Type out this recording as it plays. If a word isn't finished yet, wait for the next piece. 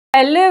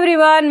Hello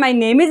everyone, my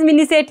name is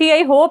Mini Sethi.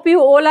 I hope you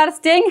all are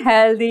staying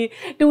healthy.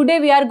 Today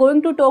we are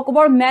going to talk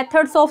about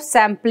methods of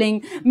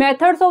sampling.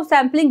 Methods of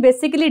sampling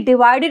basically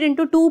divided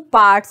into two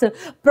parts,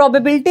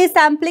 probability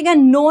sampling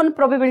and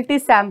non-probability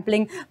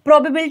sampling.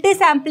 Probability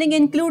sampling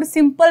includes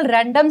simple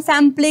random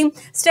sampling,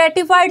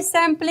 stratified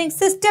sampling,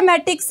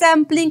 systematic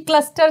sampling,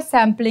 cluster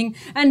sampling,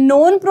 and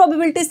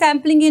non-probability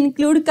sampling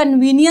include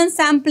convenience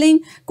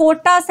sampling,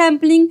 quota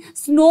sampling,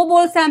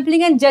 snowball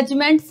sampling, and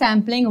judgment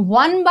sampling.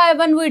 One by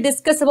one we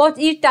discuss about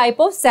each type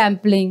of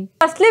sampling.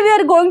 Firstly, we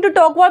are going to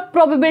talk about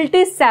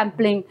probability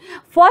sampling.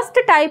 First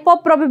type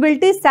of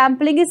probability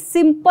sampling is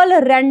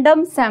simple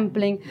random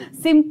sampling.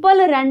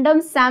 Simple random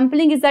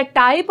sampling is a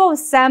type of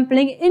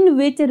sampling in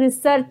which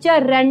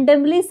researcher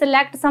randomly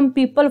select some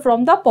people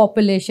from the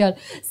population.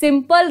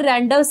 Simple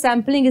random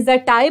sampling is a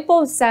type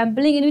of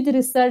sampling in which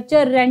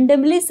researcher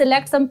randomly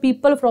select some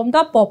people from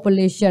the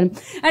population.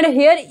 And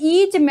here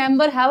each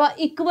member have an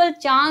equal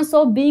chance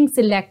of being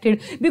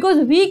selected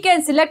because we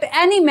can select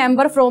any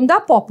member from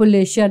the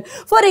population.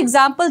 For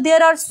example,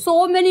 there are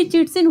so many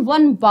chits in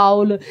one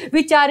bowl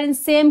which are in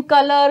same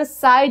color,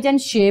 size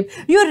and shape.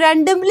 You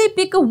randomly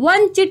pick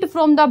one chit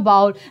from the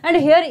bowl and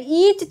here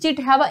each chit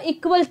have an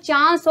equal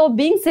chance of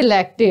being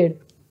selected.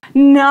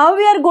 Now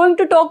we are going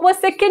to talk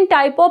about second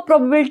type of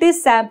probability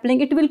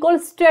sampling. It will call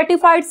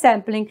stratified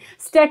sampling.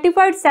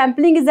 Stratified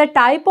sampling is a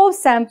type of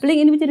sampling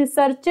in which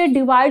researcher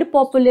divide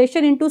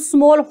population into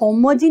small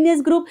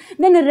homogeneous group,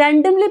 then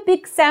randomly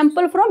pick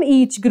sample from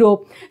each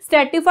group.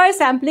 Stratified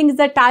sampling is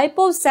a type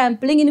of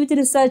sampling in which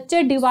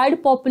researcher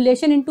divide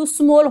population into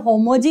small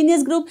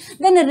homogeneous group,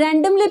 then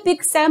randomly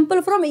pick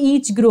sample from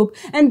each group.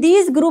 And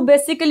these group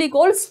basically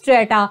called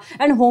strata.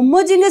 And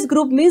homogeneous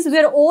group means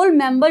where all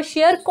members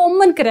share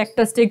common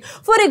characteristics.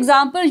 For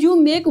example,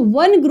 you make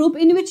one group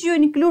in which you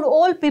include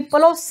all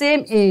people of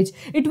same age.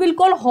 It will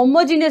call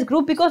homogeneous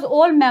group because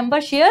all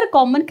members share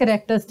common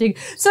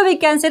characteristics. So we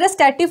can say that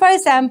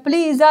stratified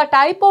sampling is a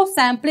type of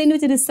sampling in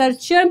which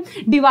researcher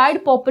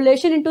divide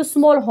population into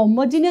small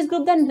homogeneous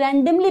group, then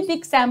randomly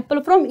pick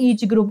sample from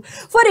each group.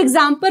 For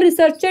example,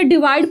 researcher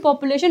divide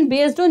population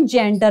based on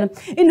gender.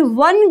 In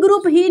one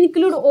group he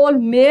include all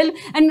male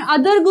and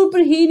other group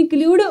he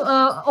include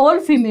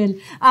all female.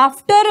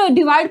 After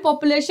divide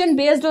population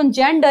based on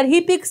gender,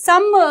 he picks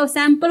some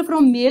sample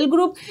from male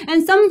group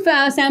and some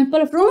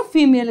sample from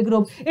female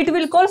group. It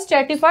will call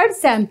stratified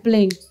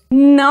sampling.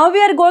 Now we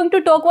are going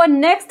to talk about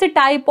next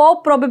type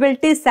of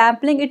probability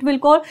sampling. It will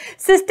call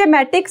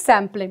systematic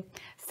sampling.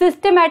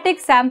 Systematic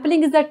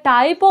sampling is a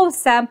type of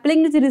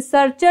sampling which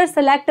researchers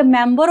select a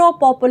member of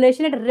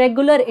population at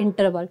regular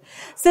interval.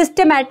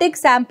 Systematic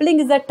sampling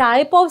is a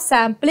type of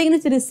sampling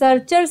which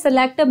researchers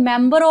select a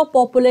member of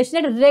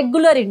population at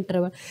regular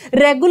interval.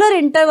 Regular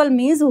interval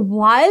means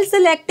while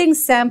selecting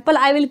sample,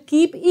 I will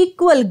keep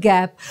equal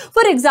gap.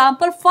 For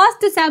example,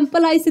 first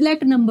sample I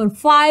select number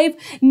 5,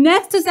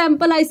 next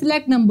sample I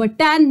select number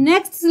 10,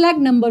 next select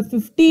number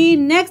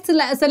 15, next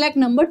select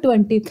number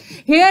 20.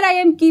 Here I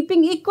am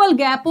keeping equal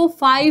gap of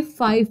 5,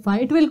 5,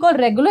 5. It will call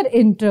regular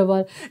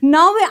interval.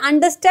 Now we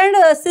understand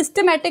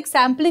systematic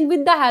sampling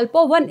with the help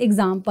of one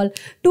example.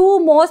 Two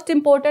most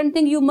important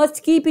things you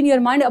must keep in your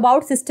mind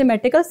about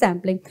systematical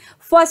sampling.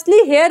 Firstly,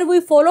 here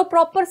we follow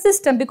proper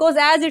system because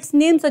as its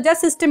name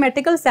suggests,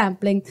 systematical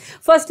sampling.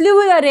 Firstly,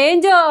 we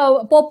arrange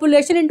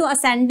population into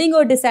ascending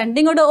or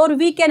descending order, or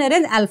we can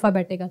arrange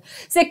alphabetical.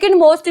 Second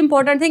most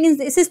important thing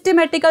is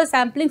systematical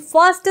sampling.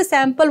 First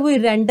sample we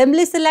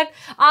randomly select.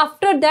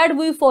 After that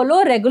we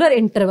follow regular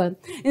interval.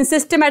 In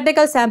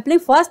systematical sampling,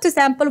 first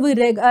sample we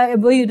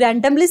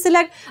randomly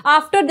select.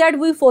 After that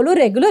we follow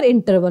regular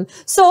interval.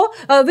 So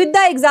with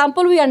the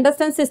example we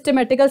understand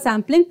systematical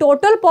sampling.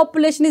 Total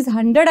population is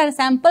 100 and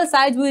sample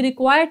size we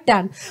require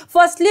 10.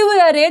 Firstly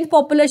we arrange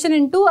population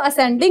into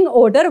ascending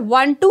order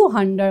 1 to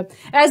 100.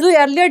 As we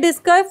earlier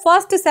discussed,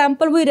 first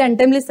sample we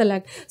randomly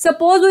select.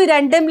 Suppose we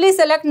randomly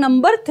select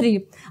number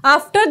 3.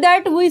 After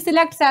that we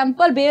select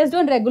sample based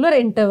on regular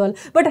interval.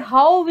 But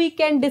how we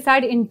can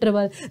decide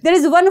interval? There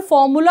is one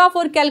formula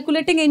for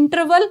calculating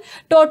interval: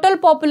 total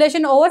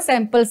population over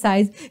sample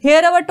size.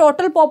 Here our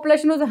total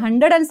population was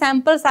 100 and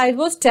sample size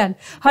was 10.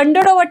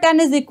 100 over 10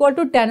 is equal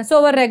to 10.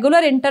 So our regular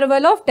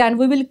interval of 10,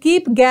 we will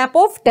keep gap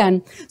of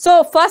 10.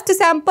 So first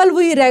sample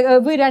we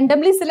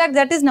randomly select,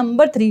 that is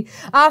number 3.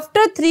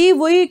 After 3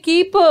 we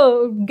keep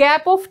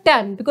gap of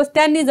 10 because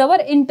 10 is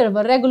our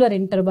interval, regular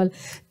interval.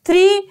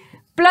 3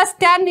 plus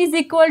 10 is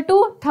equal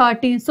to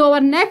 13. So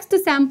our next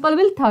sample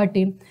will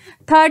 13.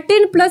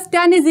 13 plus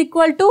 10 is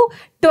equal to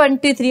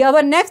 23.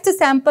 Our next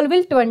sample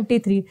will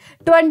 23.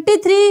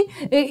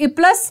 23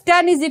 plus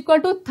 10 is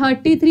equal to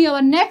 33.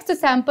 Our next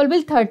sample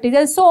will 30.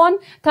 And so on.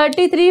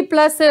 33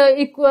 plus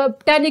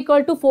 10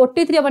 equal to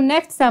 43. Our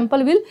next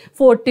sample will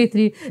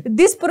 43.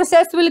 This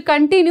process will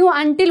continue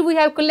until we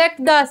have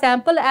collected the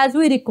sample as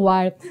we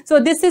require. So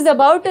this is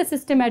about a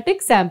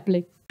systematic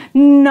sampling.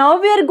 Now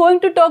we are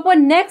going to talk about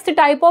next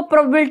type of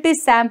probability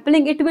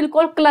sampling. It will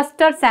call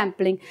cluster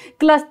sampling.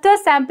 Cluster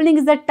sampling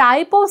is a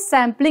type of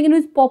sampling in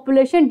which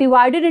population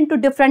divided into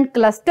different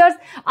clusters.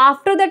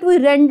 After that we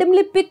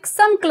randomly pick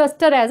some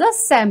cluster as a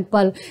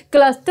sample.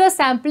 Cluster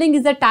sampling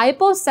is a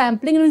type of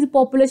sampling in which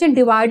population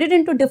divided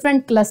into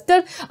different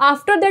clusters.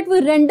 After that we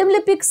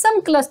randomly pick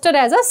some cluster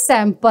as a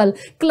sample.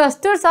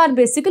 Clusters are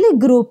basically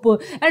group,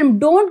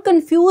 and don't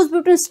confuse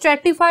between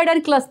stratified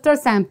and cluster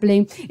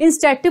sampling. In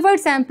stratified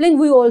sampling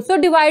we also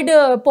divide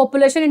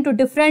population into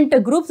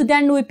different groups,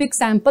 then we pick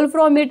sample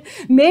from it.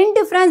 Main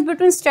difference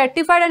between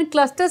stratified and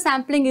cluster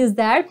sampling is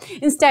that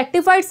in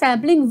stratified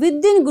sampling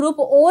within group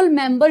all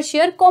members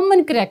share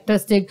common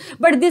characteristic,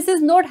 but this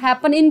is not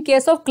happen in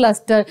case of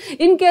cluster.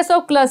 In case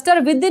of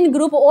cluster within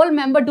group all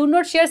members do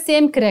not share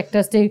same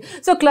characteristic.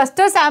 So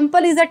cluster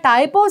sample is a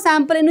type of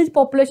sample in which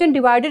population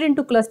divided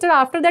into cluster.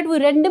 After that we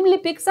randomly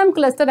pick some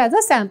cluster as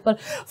a sample.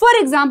 For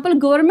example,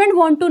 government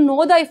want to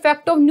know the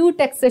effect of new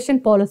taxation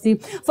policy.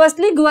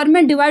 Firstly,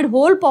 government divide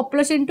whole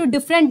population into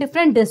different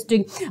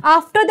districts.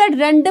 After that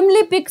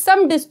randomly pick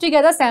some district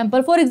as a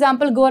sample. For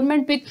example,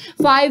 government pick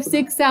 5,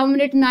 6,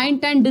 7, 8, 9,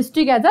 10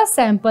 district as a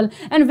sample,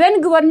 and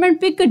when government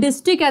pick a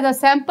district as a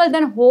sample,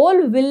 then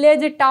whole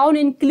village, town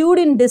include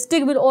in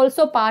district will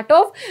also part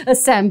of a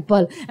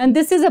sample, and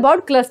this is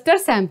about cluster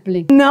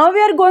sampling. Now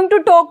we are going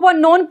to talk about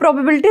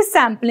non-probability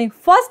sampling.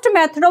 First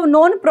method of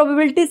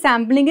non-probability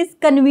sampling is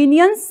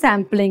convenience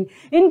sampling.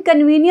 In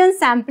convenience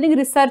sampling,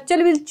 researcher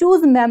will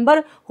choose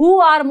member who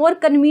are more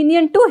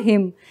convenient to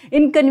him.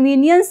 In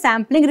convenience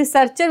sampling,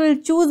 researcher will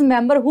choose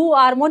member who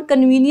are more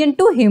convenient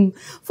to him.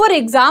 For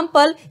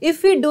example,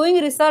 if he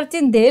doing research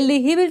in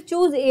Delhi, he will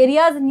choose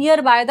areas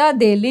nearby the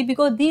Delhi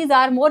because these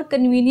are more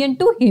convenient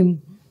to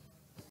him.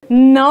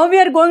 Now we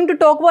are going to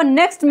talk about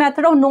next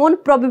method of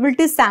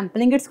non-probability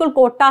sampling. It's called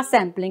quota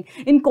sampling.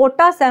 In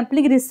quota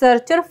sampling,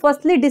 researcher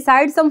firstly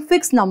decides some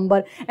fixed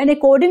number, and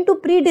according to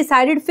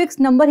pre-decided fixed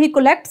number, he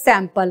collects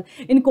sample.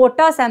 In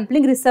quota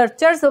sampling,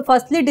 researchers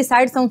firstly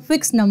decide some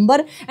fixed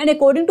number, and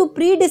according to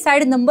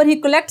pre-decided number, he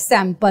collects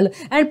sample,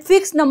 and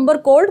fixed number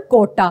called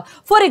quota.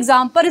 For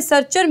example,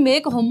 researcher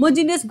make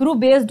homogeneous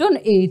group based on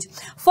age.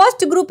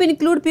 First group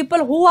include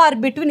people who are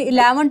between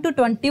 11 to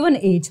 21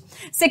 age.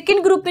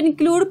 Second group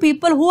include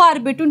people who are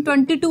between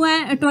 22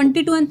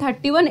 and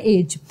 31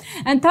 age,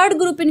 and third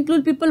group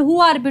include people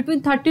who are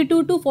between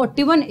 32 to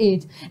 41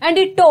 age. And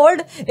he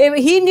told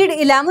he need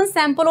 11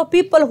 sample of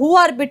people who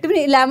are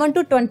between 11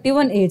 to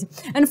 21 age,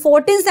 and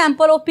 14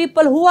 sample of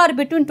people who are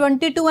between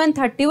 22 and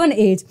 31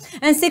 age,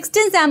 and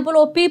 16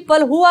 sample of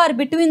people who are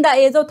between the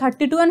age of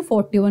 32 and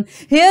 41.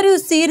 Here you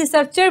see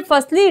researcher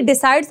firstly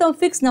decides some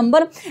fixed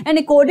number, and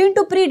according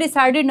to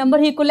pre-decided number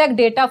he collect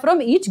data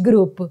from each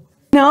group.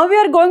 Now we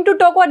are going to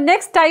talk about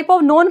next type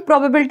of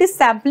non-probability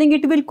sampling.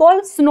 It will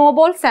call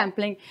snowball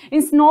sampling.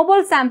 In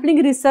snowball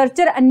sampling,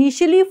 researcher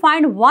initially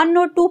find 1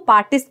 or 2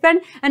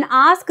 participants and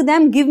ask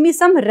them give me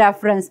some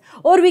reference.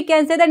 Or we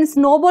can say that in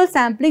snowball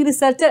sampling,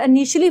 researcher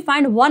initially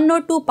find 1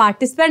 or 2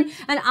 participants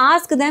and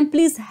ask them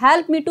please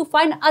help me to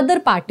find other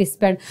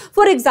participants.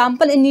 For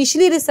example,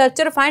 initially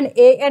researcher find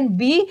A and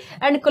B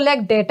and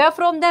collect data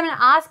from them and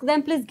ask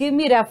them please give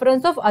me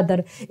reference of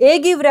other. A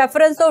give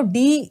reference of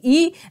D,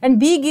 E, and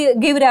B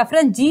give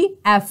reference G,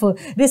 F.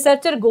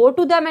 Researcher go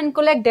to them and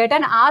collect data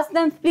and ask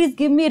them please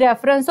give me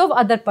reference of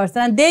other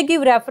person, and they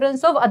give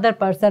reference of other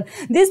person.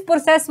 This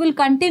process will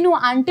continue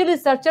until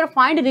researcher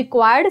find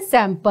required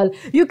sample.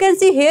 You can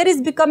see here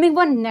is becoming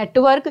one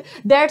network.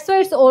 That's why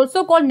it's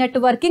also called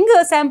networking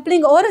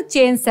sampling or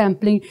chain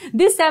sampling.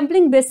 This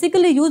sampling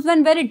basically used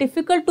when very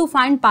difficult to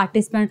find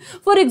participants.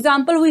 For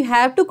example, we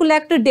have to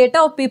collect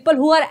data of people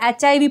who are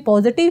HIV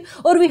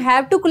positive, or we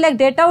have to collect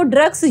data of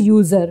drugs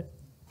user.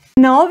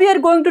 Now we are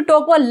going to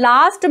talk about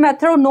last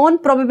method of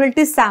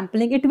non-probability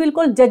sampling. It will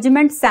call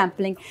judgment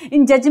sampling.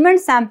 In judgment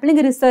sampling,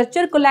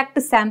 researcher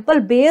collect sample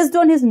based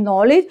on his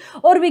knowledge,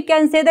 or we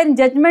can say that in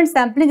judgment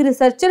sampling,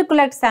 researcher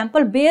collect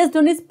sample based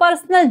on his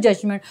personal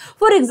judgment.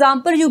 For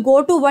example, you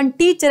go to one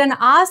teacher and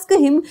ask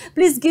him,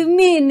 please give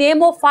me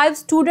name of 5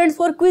 students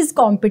for quiz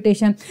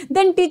competition.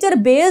 Then teacher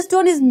based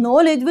on his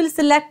knowledge will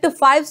select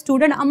 5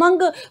 students among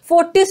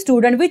 40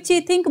 students which he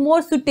think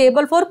more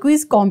suitable for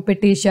quiz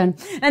competition.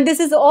 And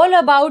this is all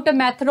about a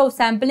method of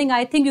sampling.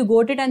 I think you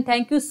got it, and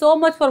thank you so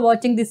much for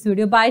watching this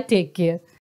video. Bye, take care.